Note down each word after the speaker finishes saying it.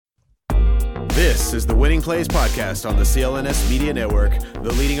This is the Winning Plays Podcast on the CLNS Media Network,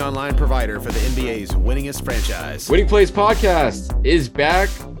 the leading online provider for the NBA's winningest franchise. Winning Plays Podcast is back.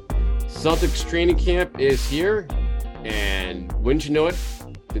 Celtics training camp is here. And wouldn't you know it,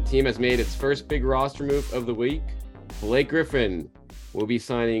 the team has made its first big roster move of the week. Blake Griffin will be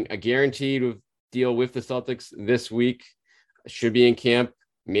signing a guaranteed deal with the Celtics this week. Should be in camp,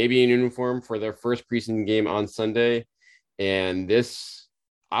 maybe in uniform for their first preseason game on Sunday. And this,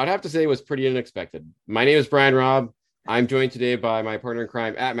 I would have to say, was pretty unexpected. My name is Brian Robb. I'm joined today by my partner in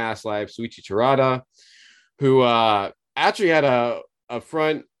crime at Mass Live, Suichi Terada, who actually had a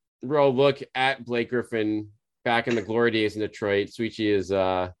front row look at Blake Griffin back in the glory days in Detroit. Suichi is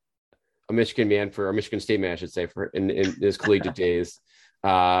a Michigan man, or Michigan State man, I should say, in his collegiate days.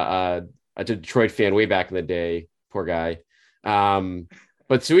 A Detroit fan way back in the day. Poor guy.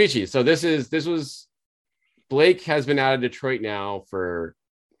 But Suichi, so this was Blake has been out of Detroit now for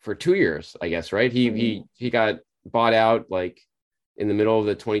 2 years, I guess, right? He got bought out like in the middle of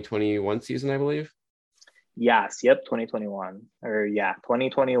the 2021 season, I believe. Yes. Yep. 2021 or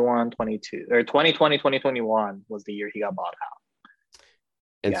 2021, 22 or 2020, 2021 was the year he got bought out.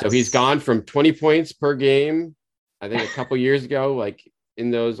 And so he's gone from 20 points per game, I think a couple years ago, like in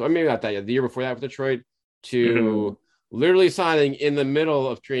those, or maybe not that year, the year before that with Detroit, to literally signing in the middle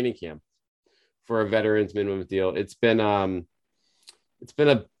of training camp for a veterans minimum deal. It's been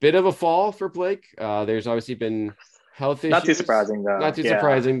a bit of a fall for Blake. There's obviously been health issues. Not too surprising, though. Not too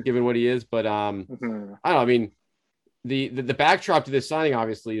surprising given what he is, but I don't know. I mean, the backdrop to this signing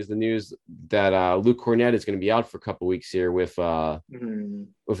obviously is the news that Luke Cornett is going to be out for a couple weeks here with an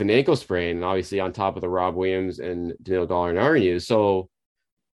ankle sprain, and obviously on top of the Rob Williams and Danilo Gallinari news. So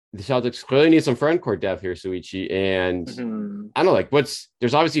the Celtics clearly need some front court depth here, Suichi. And I don't know, like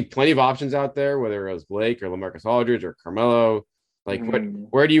there's obviously plenty of options out there, whether it was Blake or LaMarcus Aldridge or Carmelo. Like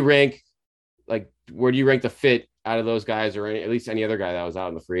where do you rank the fit out of those guys, or at least any other guy that was out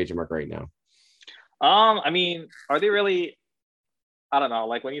in the free agent market right now? I mean, are they really, I don't know,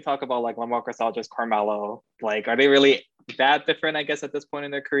 like when you talk about like LaMarcus Aldridge, Carmelo, like are they really that different, I guess, at this point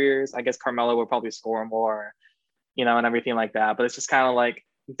in their careers? I guess Carmelo would probably score more, and everything like that. But it's just kind of like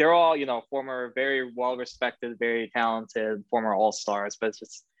they're all, former, very well-respected, very talented former all-stars, but it's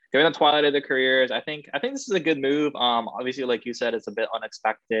just they're in the twilight of their careers. I think this is a good move. Obviously, like you said, it's a bit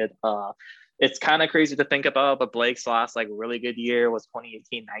unexpected. It's kind of crazy to think about, but Blake's last really good year was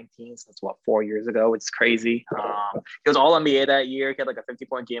 2018-19. So that's 4 years ago. It's crazy. He was all NBA that year. He had like a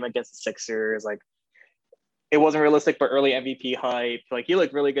 50-point game against the Sixers. Like it wasn't realistic, but early MVP hype. Like he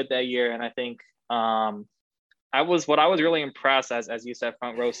looked really good that year. And I think I was really impressed as you said,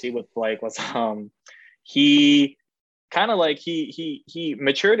 front row seat with Blake was he kind of like he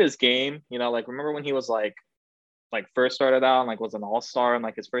matured his game, like remember when he was like first started out and like was an all-star and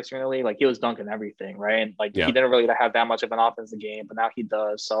like his first year in the league, like he was dunking everything, right? And like he didn't really have that much of an offensive game, but now he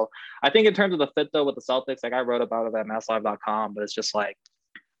does. So I think in terms of the fit though with the Celtics, like I wrote about it at masslive.com, but it's just like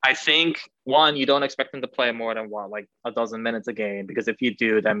I think one, you don't expect him to play more than like a dozen minutes a game, because if you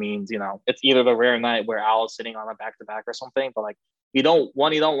do, that means it's either the rare night where Al's sitting on a back-to-back or something, but like you don't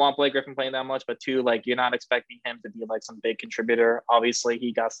want Blake Griffin playing that much, but two, like you're not expecting him to be like some big contributor. Obviously,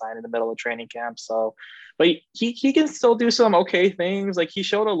 he got signed in the middle of training camp, so but he can still do some okay things. Like he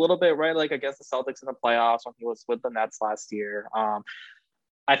showed a little bit, right? Like against the Celtics in the playoffs when he was with the Nets last year.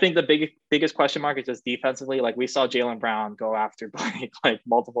 I think the biggest question mark is just defensively. Like we saw Jaylen Brown go after Blake like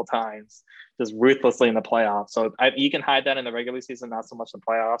multiple times, just ruthlessly in the playoffs. So you can hide that in the regular season, not so much in the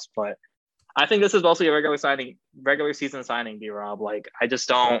playoffs, but I think this is mostly a regular season signing, B-Rob. Like, I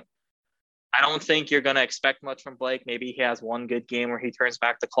don't think you're going to expect much from Blake. Maybe he has one good game where he turns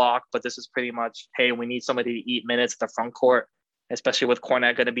back the clock, but this is pretty much, hey, we need somebody to eat minutes at the front court, especially with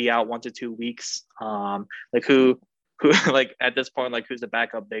Cornett going to be out 1 to 2 weeks. Like who like at this point, like who's the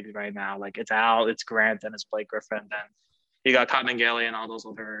backup bigs right now? Like it's Al, it's Grant, and it's Blake Griffin. Then you got Cotton and Galley and all those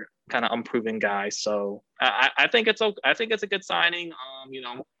other kind of unproven guys. So I think it's a good signing.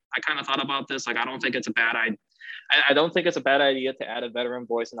 I kind of thought about this. Like, I don't think it's a bad idea. I don't think it's a bad idea to add a veteran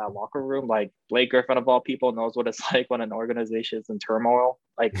voice in that locker room. Like Blake Griffin, of all people, knows what it's like when an organization is in turmoil.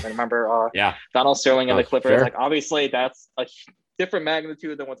 Like, I remember Donald Sterling and the Clippers. Fair. Like, obviously, that's a different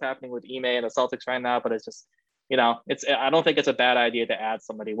magnitude than what's happening with Ime and the Celtics right now. But it's just, I don't think it's a bad idea to add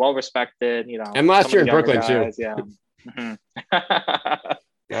somebody well respected. And last year in Brooklyn guys, too. Yeah.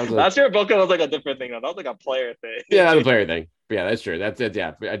 Last year, Boca was like a different thing. Though. That was like a player thing. Yeah, that was a player thing. But yeah, that's true. That's it.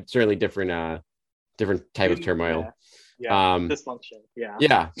 Yeah, certainly different type of turmoil. Yeah. Dysfunction. Yeah.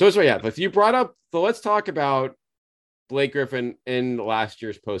 Yeah. So if you brought up, so let's talk about Blake Griffin in last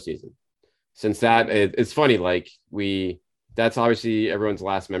year's postseason, since that it's funny. Like that's obviously everyone's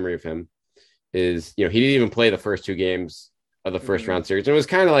last memory of him. is, he didn't even play the first two games of the first round series. It was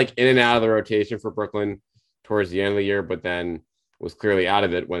kind of like in and out of the rotation for Brooklyn towards the end of the year, but then was clearly out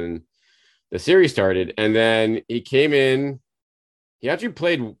of it when the series started. And then he came in, he actually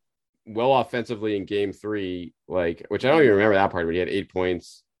played well offensively in game 3, which I don't even remember that part, but he had 8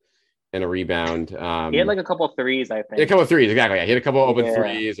 points and a rebound. He had like a couple of threes, I think. A couple of threes, exactly. Yeah, he had a couple of open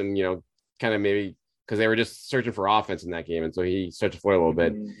threes, and kind of maybe because they were just searching for offense in that game, and so he started to float a little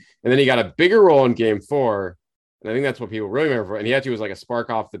bit. And then he got a bigger role in game 4, and I think that's what people really remember for. And he actually was like a spark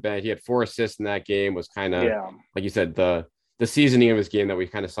off the bench. He had 4 assists in that game. Was kind of like you said, the seasoning of his game that we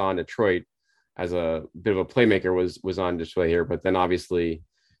kind of saw in Detroit as a bit of a playmaker was on display here. But then obviously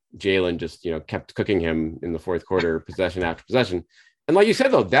Jalen just kept cooking him in the fourth quarter, possession after possession. And like you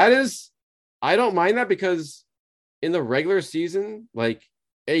said, though, I don't mind that, because in the regular season, like,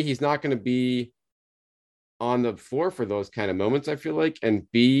 A, he's not going to be on the floor for those kind of moments, I feel like. And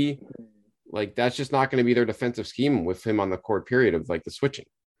B, like, that's just not going to be their defensive scheme with him on the court, period, of like the switching.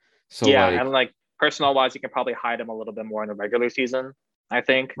 So and like personnel wise, you can probably hide him a little bit more in the regular season, I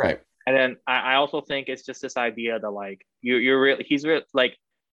think. Right. And then I also think it's just this idea that like he's really like,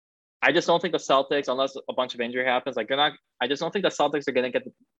 I just don't think the Celtics, unless a bunch of injury happens, like I just don't think the Celtics are going to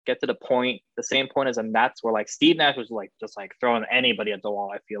get to the same point as the Nets, where like Steve Nash was like just like throwing anybody at the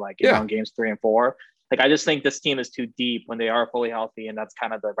wall. I feel like in games 3 and 4. Like, I just think this team is too deep when they are fully healthy, and that's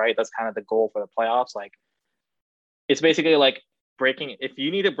kind of the goal for the playoffs. Like, it's basically like breaking. If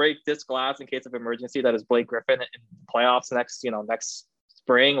you need to break this glass in case of emergency, that is Blake Griffin in playoffs next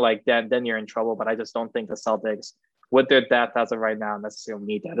spring, like then you're in trouble. But I just don't think the Celtics, with their depth as of right now, necessarily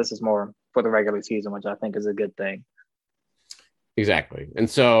need that. This is more for the regular season, which I think is a good thing. Exactly. And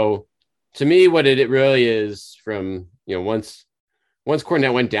so to me, what it really is from, once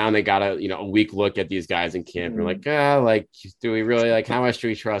Cornette went down, they got a week look at these guys in camp. We're like, do we really, like, how much do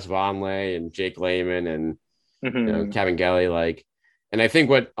we trust Vonleh and Jake Layman and Kevin Gelly? And I think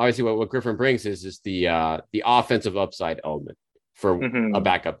what Griffin brings is just the offensive upside element for a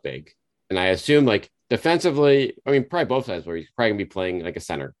backup big. And I assume, like, defensively, I mean, probably both sides, where he's probably gonna be playing like a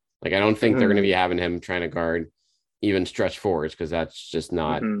center. Like, I don't think they're gonna be having him trying to guard even stretch forwards, because that's just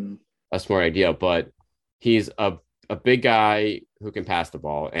not a smart idea. But he's a big guy who can pass the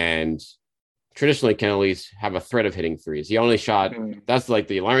ball, and traditionally can at least have a threat of hitting threes. He only shot, that's like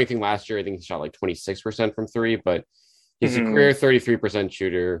the alarming thing last year. I think he shot like 26% from 3, but he's a career 33%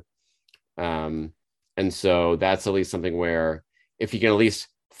 shooter. And so that's at least something where if you can at least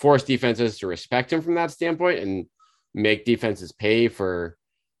force defenses to respect him from that standpoint and make defenses pay for,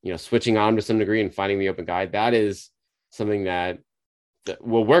 switching on to some degree and finding the open guy, that is something that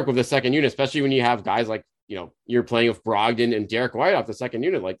will work with the second unit, especially when you have guys like, you're playing with Brogdon and Derek White off the second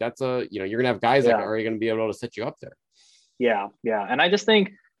unit. Like, that's you're going to have guys that are going to be able to set you up there. Yeah. Yeah. And I just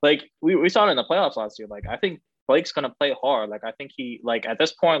think, like, we saw it in the playoffs last year. Like, I think Blake's going to play hard. Like, I think he, like, at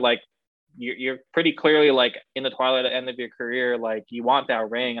this point, like, you're pretty clearly like in the twilight at the end of your career. Like, you want that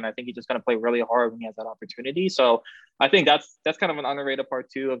ring, and I think he's just going to play really hard when he has that opportunity. So I think that's kind of an underrated part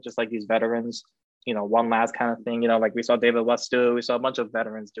too, of just like these veterans, one last kind of thing. Like, we saw David West do, we saw a bunch of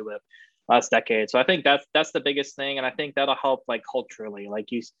veterans do it last decade. So I think that's the biggest thing, and I think that'll help, like, culturally. Like,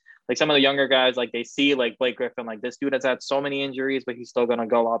 some of the younger guys, like, they see like Blake Griffin, like, this dude has had so many injuries, but he's still going to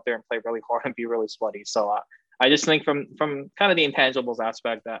go out there and play really hard and be really sweaty. So I just think from kind of the intangibles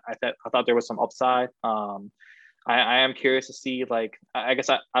aspect, that I thought there was some upside. I am curious to see, like, I guess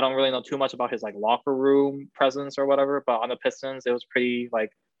I don't really know too much about his like locker room presence or whatever, but on the Pistons, it was pretty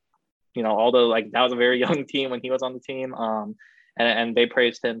like, although like that was a very young team when he was on the team, and they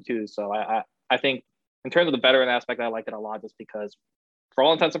praised him too. So I think in terms of the veteran aspect, I liked it a lot, just because for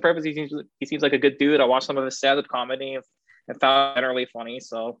all intents and purposes, he seems like a good dude. I watched some of his stand-up comedy and found it generally funny.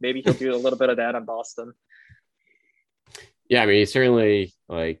 So maybe he'll do a little bit of that in Boston. Yeah, I mean, he's certainly,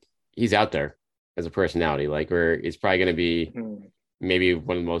 like, he's out there as a personality, like, where he's probably going to be maybe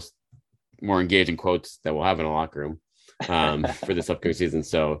one of the more engaging quotes that we'll have in a locker room for this upcoming season.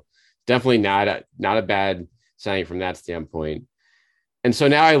 So definitely not a bad signing from that standpoint. And so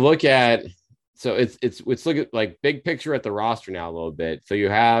now I look at, so it's look at, like, big picture at the roster now a little bit. So you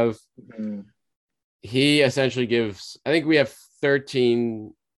have, he essentially gives, I think we have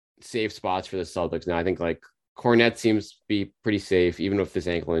 13 safe spots for the Celtics now. I think, like, Cornette seems to be pretty safe, even with this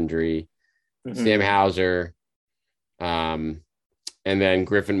ankle injury. Sam Hauser, and then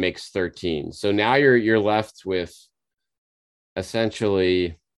Griffin makes 13. So now you're left with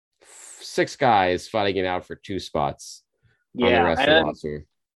essentially 6 guys fighting it out for 2 spots on the rest of the roster.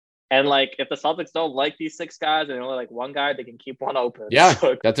 And like, if the Celtics don't like these 6 guys and only like one guy, they can keep one open. Yeah,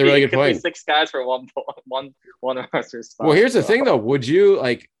 so that's a really good point. 6 guys for one roster spot. Well, here's the thing though. Would you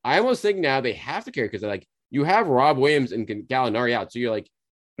like? I almost think now they have to carry because like you have Rob Williams and Gallinari out, so you're like,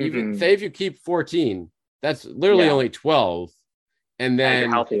 even say if you keep 14, that's literally only 12, and then at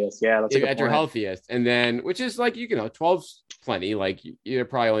your healthiest, that's at your healthiest, and then which is like 12's plenty. Like you're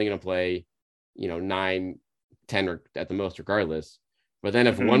probably only going to play, 9, 10 or at the most, regardless. But then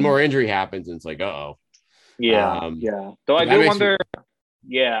if one more injury happens, and it's like, Though I do wonder.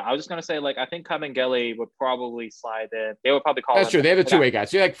 I was just gonna say, like, I think Kabengele would probably slide in. They would probably call. That's true. They have the two-way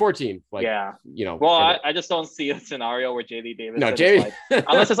guys. So you're like 14. Like, Well, I just don't see a scenario where JD Davis. No, JD. Like,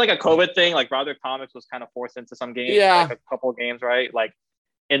 unless it's like a COVID thing, like Broderick Thomas was kind of forced into some games. Like a couple of games, right? Like,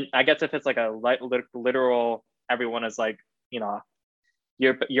 and I guess if it's like a literal, everyone is like,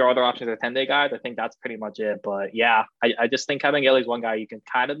 your other options are 10-day guys. I think that's pretty much it. But I just think Kabengele is one guy you can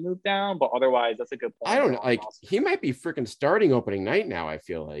kind of move down, but otherwise that's a good point. I don't know. Like he might be freaking starting opening night now. I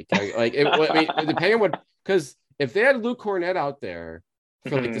feel like depending on what, because if they had Luke Cornett out there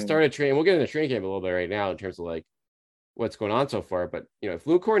for like the start of training, we'll get into training camp a little bit right now in terms of like what's going on so far. But if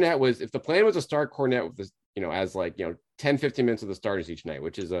Luke Cornett if the plan was to start Cornett with this, as like 10, 15 minutes of the starters each night,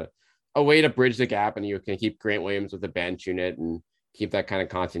 which is a way to bridge the gap, and you can keep Grant Williams with the bench unit and keep that kind of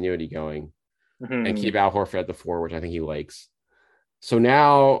continuity going and keep Al Horford at the 4, which I think he likes. So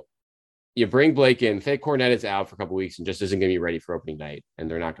now you bring Blake in. Say Cornett is out for a couple of weeks and just isn't going to be ready for opening night, and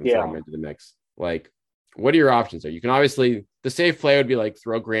they're not going to throw him into the mix. Like, what are your options there? You can obviously, the safe play would be like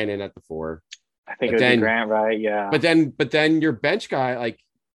throw Grant in at the 4. I think it would be Grant, right? Yeah. But then your bench guy, like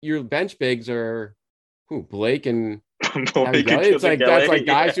your bench bigs are Blake and it's like that's like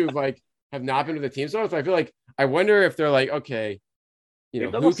guys who've like have not been to the team. So I feel like I wonder if they're like, okay,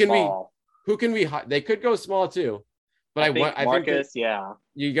 who can we they could go small too, but I think Marcus, you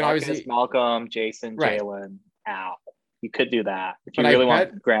can Marcus, obviously Malcolm, Jason, Jalen, Al. You could do that if you really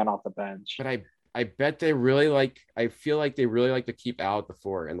want Grant off the bench. But I bet they really like. I feel like they really like to keep Al at the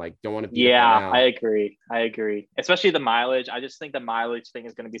 4 and like don't want to be. I agree. Especially the mileage. I just think the mileage thing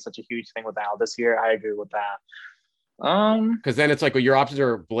is going to be such a huge thing with Al this year. I agree with that. Because then it's like your options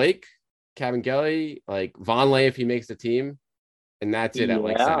are Blake, Kabengele, like Vonleh if he makes the team. And that's it at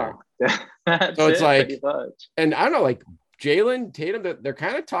like center. So it's like, and I don't know, like Jalen Tatum, they're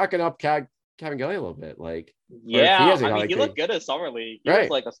kind of talking up Kabengele a little bit. Like, he looked good at Summer League. He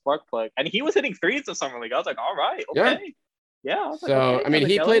was like a spark plug, and he was hitting threes at Summer League. I was like, all right, okay, So I mean,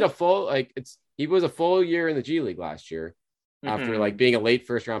 he played a full he was a full year in the G League last year after like being a late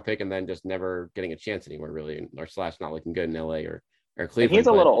first round pick and then just never getting a chance anywhere really, or / not looking good in LA or Cleveland. And he's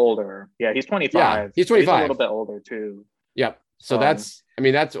a little older. Yeah, he's 25. Yeah, he's 25. He's a little bit older too. Yep. So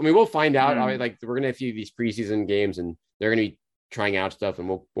we'll find out. I mean, like we're gonna have a few of these preseason games, and they're gonna be trying out stuff, and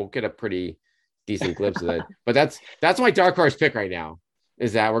we'll get a pretty decent glimpse of it. But that's my dark horse pick right now.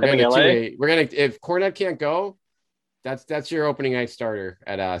 Is that we're gonna if Cornett can't go, that's your opening night starter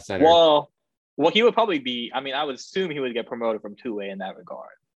at center. Well, he would probably be. I mean, I would assume he would get promoted from 2-way in that regard.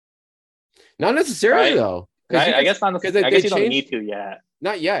 Not necessarily though. I guess not. I guess you don't need to yet.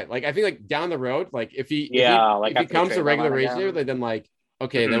 Not yet. Like I think like down the road, like if he comes to regular ratio, then like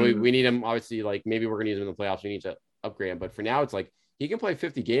okay, then we need him. Obviously, like maybe we're gonna use him in the playoffs. We need to upgrade him. But for now, it's like he can play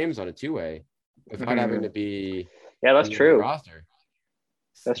 50 games on a 2-way without having to be. Yeah, that's true. Roster.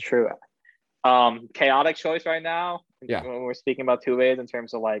 That's true. Chaotic choice right now. Yeah. When we're speaking about 2-ways in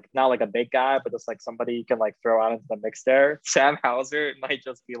terms of like not like a big guy, but just like somebody you can like throw out into the mix there. Sam Hauser might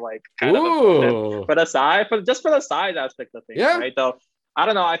just be like kind of for the size aspect of things, right? Though I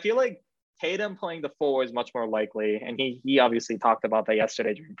don't know. I feel like Tatum playing the 4 is much more likely, and he obviously talked about that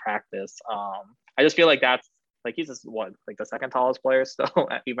yesterday during practice. I just feel like that's like he's just like the second tallest player still,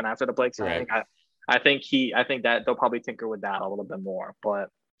 even after the Blake signing. Right. I think that they'll probably tinker with that a little bit more, but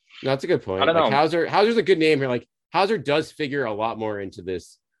no, that's a good point. I don't know. Hauser's a good name here. Like Hauser does figure a lot more into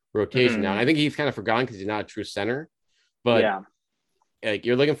this rotation now. And I think he's kind of forgotten because he's not a true center, but like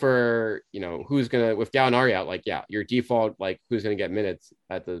you're looking for, who's gonna with Gallinari out, like your default like who's gonna get minutes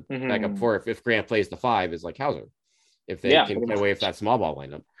at the backup 4 if Grant plays the 5 is like Hauser, if they can get away with that small ball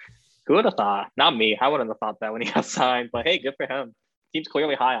lineup. Who would have thought? Not me. I wouldn't have thought that when he got signed. But hey, good for him. Team's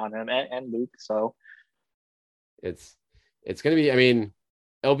clearly high on him and Luke. So it's gonna be. I mean,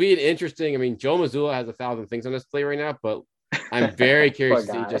 it'll be an interesting. I mean, Joe Mazzulla has 1,000 things on his plate right now, but I'm very curious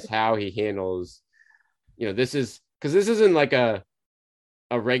to see just how he handles. This is because this isn't like a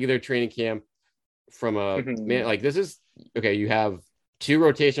regular training camp from a man. Like this is okay. You have 2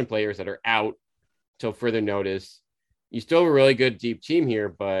 rotation players that are out till further notice. You still have a really good deep team here,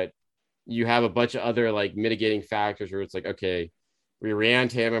 but you have a bunch of other like mitigating factors where it's like, okay, We ran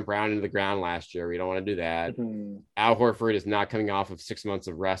Tatum and Brown into the ground last year. We don't want to do that. Mhm. Al Horford is not coming off of 6 months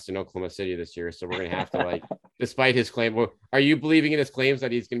of rest in Oklahoma City this year. So we're going to have to despite his claim. Well, are you believing in his claims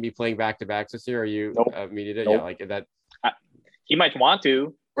that he's going to be playing back-to-backs this year? Are you Nope. immediate? Nope. Yeah, like that. He might want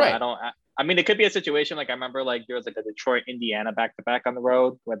to, but Right. I mean, it could be a situation like I remember like there was like a Detroit Indiana back-to-back on the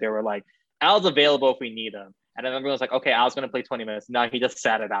road where they were like, Al's available if we need him. And then everyone was like, okay, Al's going to play 20 minutes. No, he just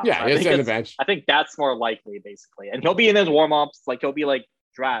sat it out. Yeah, so he'll sit on the bench. I think that's more likely, basically. And he'll be in his warm-ups. Like, he'll be, like,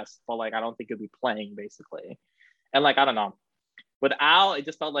 dressed. But, like, I don't think he'll be playing, basically. And, like, I don't know. With Al, it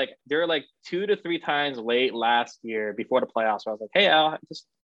just felt like there were, like, 2 to 3 times late last year before the playoffs where I was like, hey, Al,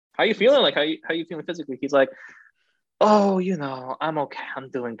 how you feeling? Like, how you feeling physically? He's like, oh, I'm okay. I'm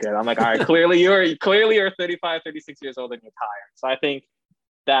doing good. I'm like, all right, clearly you're 35, 36 years old and you're tired. So I think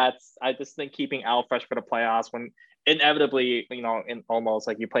I just think keeping Al fresh for the playoffs when inevitably, in almost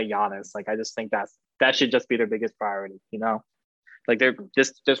like you play Giannis, like I just think that should just be their biggest priority, like they're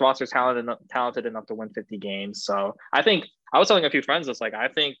this roster's talented enough to win 50 games. So I think I was telling a few friends this, like, I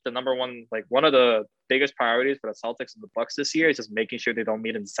think the number one, like one of the biggest priorities for the Celtics and the Bucks this year is just making sure they don't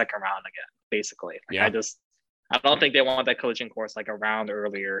meet in the second round again, basically. Like, Yeah. I don't think they want that collision course like a round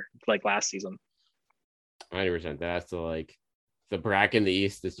earlier, like last season. 100%. That's the bracket in the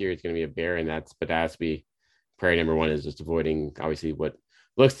East this year is going to be a bear, and that has to be priority number one, is just avoiding obviously what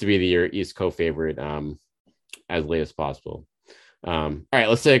looks to be the East co-favorite as late as possible. All right,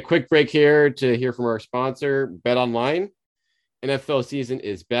 let's take a quick break here to hear from our sponsor, Bet Online. NFL season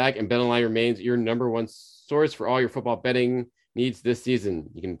is back, and Bet Online remains your number one source for all your football betting needs this season.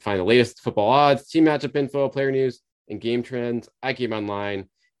 You can find the latest football odds, team matchup info, player news, and game trends at Game Online.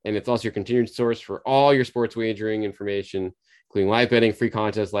 And it's also your continued source for all your sports wagering information, including live betting, free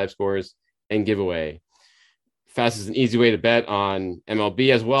contests, live scores, and giveaway. Fastest and easy way to bet on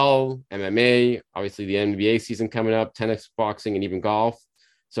MLB as well, MMA, obviously the NBA season coming up, tennis, boxing, and even golf.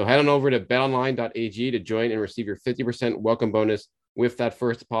 So head on over to betonline.ag to join and receive your 50% welcome bonus with that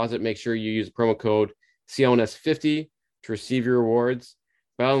first deposit. Make sure you use promo code CLNS50 to receive your rewards.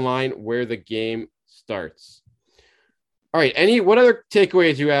 BetOnline, where the game starts. All right, what other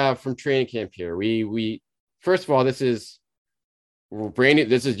takeaways you have from training camp here? We first of all, this is brand new.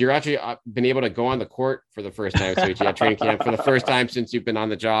 You're actually been able to go on the court for the first time, Suichi, at training camp for the first time since you've been on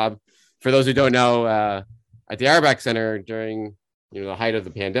the job. For those who don't know, at the Auerbach Center during the height of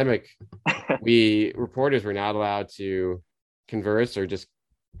the pandemic, we reporters were not allowed to converse or just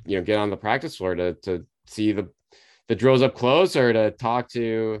get on the practice floor to see the drills up close or to talk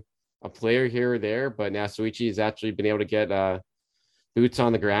to a player here or there. But now Suichi has actually been able to get boots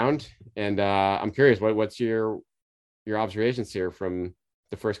on the ground, and I'm curious, what's your observations here from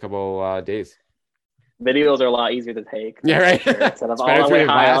the first couple days? Videos are a lot easier to take. Yeah, right. Instead of all the way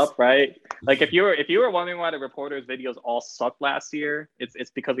high up, right? Like if you were wondering why the reporters' videos all sucked last year,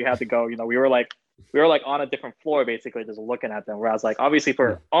 it's because we had to go. We were like on a different floor, basically, just looking at them. Whereas, like, obviously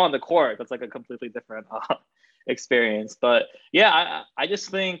for on the court, that's like a completely different experience. But yeah, I just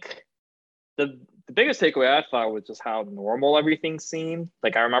think the biggest takeaway I thought was just how normal everything seemed.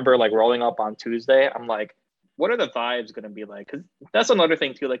 Like I remember like rolling up on Tuesday, I'm like, what are the vibes going to be like? Because that's another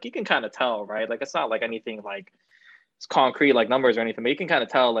thing too. Like you can kind of tell, right? Like it's not like anything like it's concrete, like numbers or anything, but you can kind of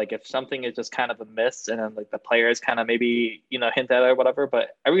tell like if something is just kind of a miss and then like the players kind of maybe, hint at it or whatever, but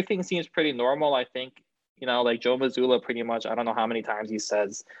everything seems pretty normal. I think, like Joe Mazzulla pretty much, I don't know how many times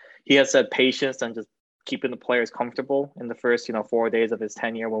he has said patience and just keeping the players comfortable in the first, 4 days of his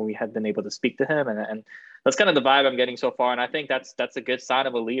tenure when we had been able to speak to him. And that's kind of the vibe I'm getting so far. And I think that's a good sign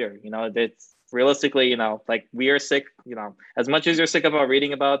of a leader. It's realistically, like we are sick, as much as you're sick about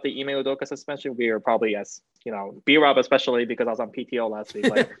reading about the Ime Udoka suspension, we are probably as, B-Rob, especially because I was on PTO last week,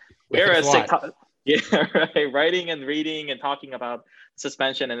 like we're as sick. Yeah, right. Writing and reading and talking about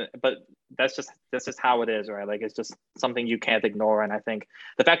suspension, but that's just how it is, right? Like it's just something you can't ignore. And I think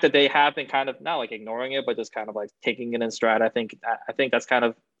the fact that they have been kind of not like ignoring it, but just kind of like taking it in stride, I think that's kind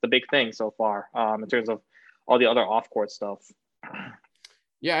of the big thing so far in terms of all the other off-court stuff.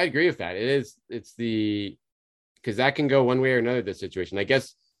 Yeah, I agree with that. It's because that can go one way or another, this situation, I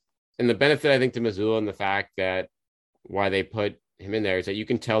guess. And the benefit, I think, to Missoula and the fact that why they put him in there is that you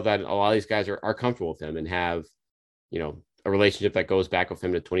can tell that a lot of these guys are comfortable with him and have, a relationship that goes back with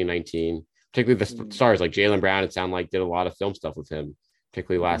him to 2019, particularly the stars like Jaylen Brown. It sounded like did a lot of film stuff with him,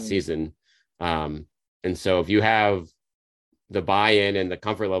 particularly last season. And so if you have the buy-in and the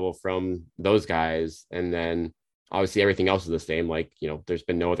comfort level from those guys, and then obviously everything else is the same, like, there's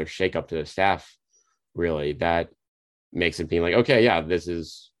been no other shakeup to the staff, really, that makes it being like, okay, yeah, this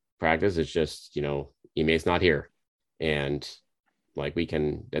is practice. It's just, Ime's not here. And like,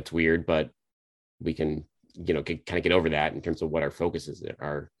 that's weird, but we can kind of get over that in terms of what our focuses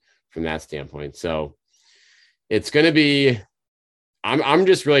are from that standpoint. So it's going to be, I'm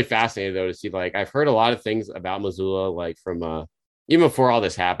just really fascinated though to see, like, I've heard a lot of things about Mazzulla, like from even before all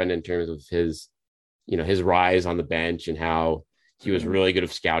this happened, in terms of his rise on the bench and how he was really good at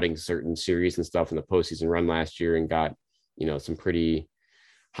scouting certain series and stuff in the postseason run last year and got, some pretty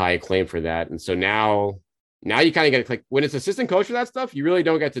high acclaim for that. And so now you kind of get, like, when it's assistant coach for that stuff, you really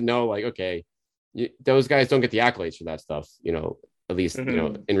don't get to know, like, okay, those guys don't get the accolades for that stuff, at least,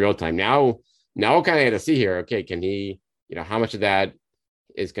 in real time. Now we'll kind of get to see here, okay, can he, how much of that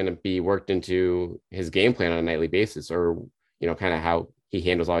is going to be worked into his game plan on a nightly basis, or, kind of how he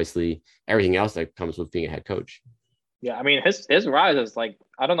handles, obviously, everything else that comes with being a head coach. Yeah, I mean, his rise is, like,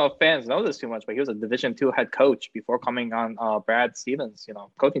 I don't know if fans know this too much, but he was a Division II head coach before coming on Brad Stevens,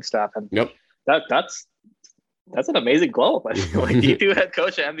 coaching staff. And that's an amazing glow. Like, D2 head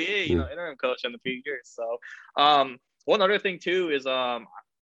coach at NBA, interim coach in a few years. So one other thing too is I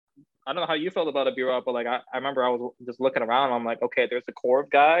don't know how you felt about it, B-Rob, but, like, I remember I was just looking around and I'm like, okay, there's the core of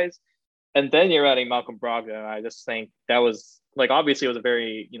guys. And then you're adding Malcolm Brogdon. And I just think that was, like, obviously it was a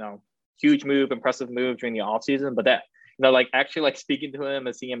very, huge move, impressive move during the offseason. But that, like, actually, like, speaking to him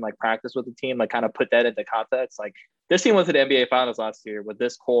and seeing him, like, practice with the team, like, kind of put that into context. Like, this team went to the NBA Finals last year with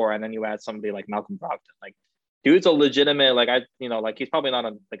this core. And then you add somebody like Malcolm Brogdon. Like, dude's a legitimate, like, like, he's probably not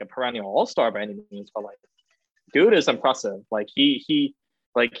a perennial all-star by any means, but, like, dude is impressive. Like,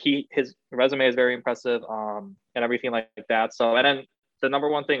 his resume is very impressive, and everything like that. So, and then the number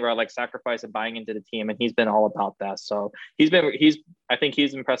one thing, right, like, sacrifice and buying into the team, and he's been all about that. So I think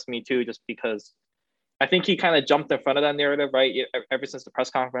he's impressed me too, just because I think he kind of jumped in front of that narrative, right? Ever since the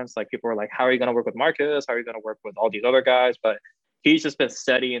press conference, like, people were like, how are you going to work with Marcus? How are you going to work with all these other guys? But he's just been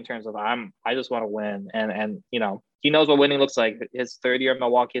steady in terms of, I just want to win. And, he knows what winning looks like. His third year in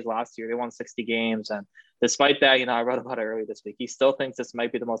Milwaukee, his last year, they won 60 games. And despite that, I wrote about it earlier this week, he still thinks this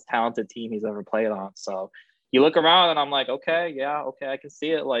might be the most talented team he's ever played on. So you look around and I'm like, okay, I can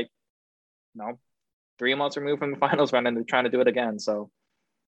see it. Like, 3 months removed from the finals run and they're trying to do it again. So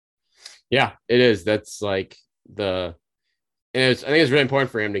yeah, it is. That's like I think it's really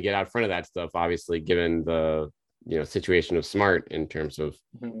important for him to get out front of that stuff, obviously, given the situation of Smart in terms of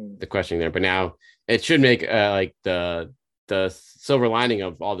the questioning there. But now it should make like the silver lining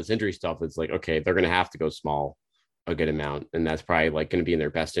of all this injury stuff. It's like, okay, they're going to have to go small a good amount, and that's probably, like, going to be in their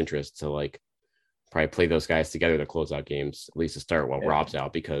best interest to, like, probably play those guys together to close out games, at least to start while Rob's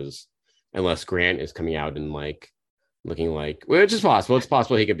out, because unless Grant is coming out and, like, looking like, which is possible, it's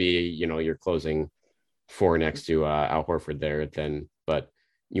possible he could be, your closing four next to Al Horford there, then, but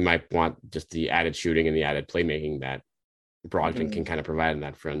you might want just the added shooting and the added playmaking that Brogdon can kind of provide in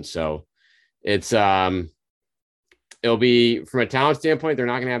that front. So it's it'll be, from a talent standpoint, they're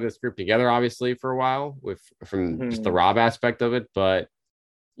not going to have this group together, obviously, for a while from just the Rob aspect of it, but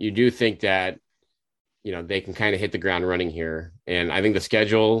you do think that they can kind of hit the ground running here. And I think the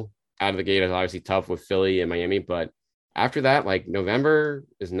schedule out of the gate is obviously tough with Philly and Miami, but after that, like, November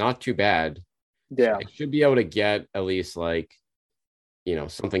is not too bad. Yeah, so they should be able to get at least, like,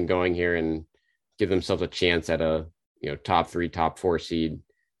 something going here and give themselves a chance at a top 3, top 4 seed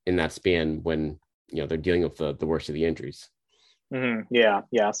in that span when they're dealing with the worst of the injuries.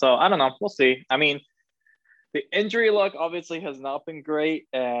 Yeah. So I don't know. We'll see. I mean, the injury luck obviously has not been great,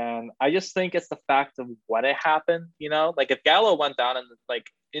 and I just think it's the fact of when it happened. Like, if Gallo went down, and, like,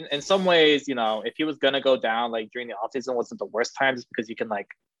 in some ways, if he was gonna go down, like, during the offseason, wasn't the worst time, just because you can, like,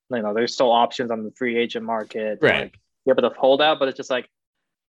 there's still options on the free agent market, right? Like, be able to hold out. But it's just like,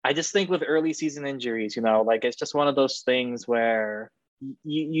 I just think with early season injuries, like, it's just one of those things where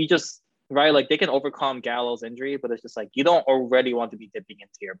you just, right, like, they can overcome Gallo's injury, but it's just like, you don't already want to be dipping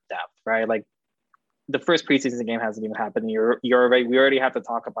into your depth, right? Like, the first preseason game hasn't even happened. We already have to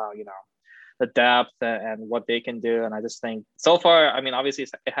talk about, the depth and what they can do. And I just think so far, I mean, obviously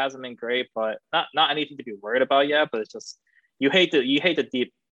it hasn't been great, but not anything to be worried about yet. But it's just, you hate to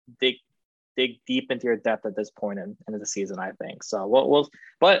dig deep into your depth at this point in the season, I think. So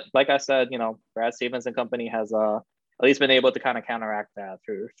but like I said, Brad Stevens and company has at least been able to kind of counteract that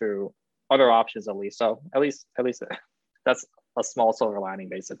through other options, at least. So at least that's a small silver lining,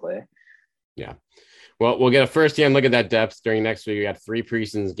 basically. Yeah. Well, we'll get a first-hand look at that depth during next week. We got 3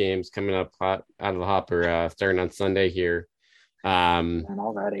 preseason games coming up hot out of the hopper, starting on Sunday here. And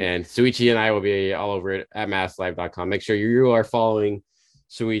Suichi and I will be all over it at masslive.com. Make sure you are following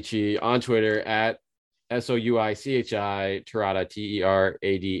Suichi on Twitter at SOUICHI Terada,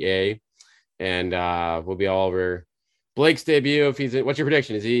 TERADA. And we'll be all over Blake's debut. What's your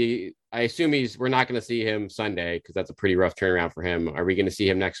prediction? Is he I assume we're not going to see him Sunday because that's a pretty rough turnaround for him. Are we going to see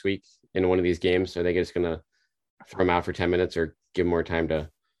him next week in one of these games? Are they just going to throw him out for 10 minutes or give him more time to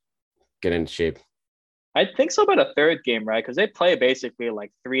get into shape? I think so by the third game, right? Because they play basically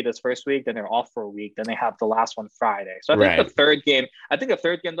like 3 this first week, then they're off for a week, then they have the last one Friday. So I think the third game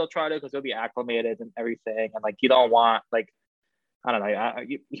they'll try to, because they'll be acclimated and everything. And like, you don't want, like, I don't know,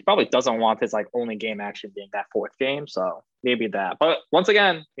 he probably doesn't want his like only game action being that fourth game. So maybe that. But once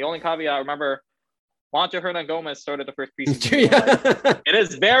again, the only caveat, remember, Juancho Hernan-Gomez started the first preseason game. Like, it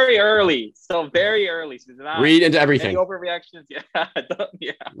is very early, still very early. So do not read into everything. Any overreactions?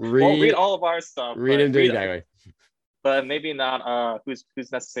 Yeah. Read all of our stuff. Read into exactly. But maybe not who's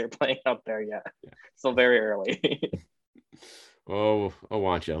necessarily playing up there yet. Yeah. Still very early.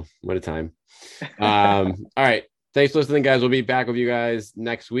 Juancho, what a time. All right. Thanks for listening, guys. We'll be back with you guys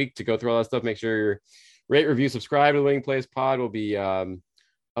next week to go through all that stuff. Make sure you rate, review, subscribe to the Winning Plays Pod. We'll be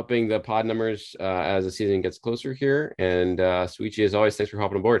upping the pod numbers as the season gets closer here. And Sweetie, as always, thanks for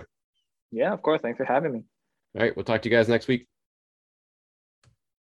hopping aboard. Yeah, of course. Thanks for having me. All right. We'll talk to you guys next week.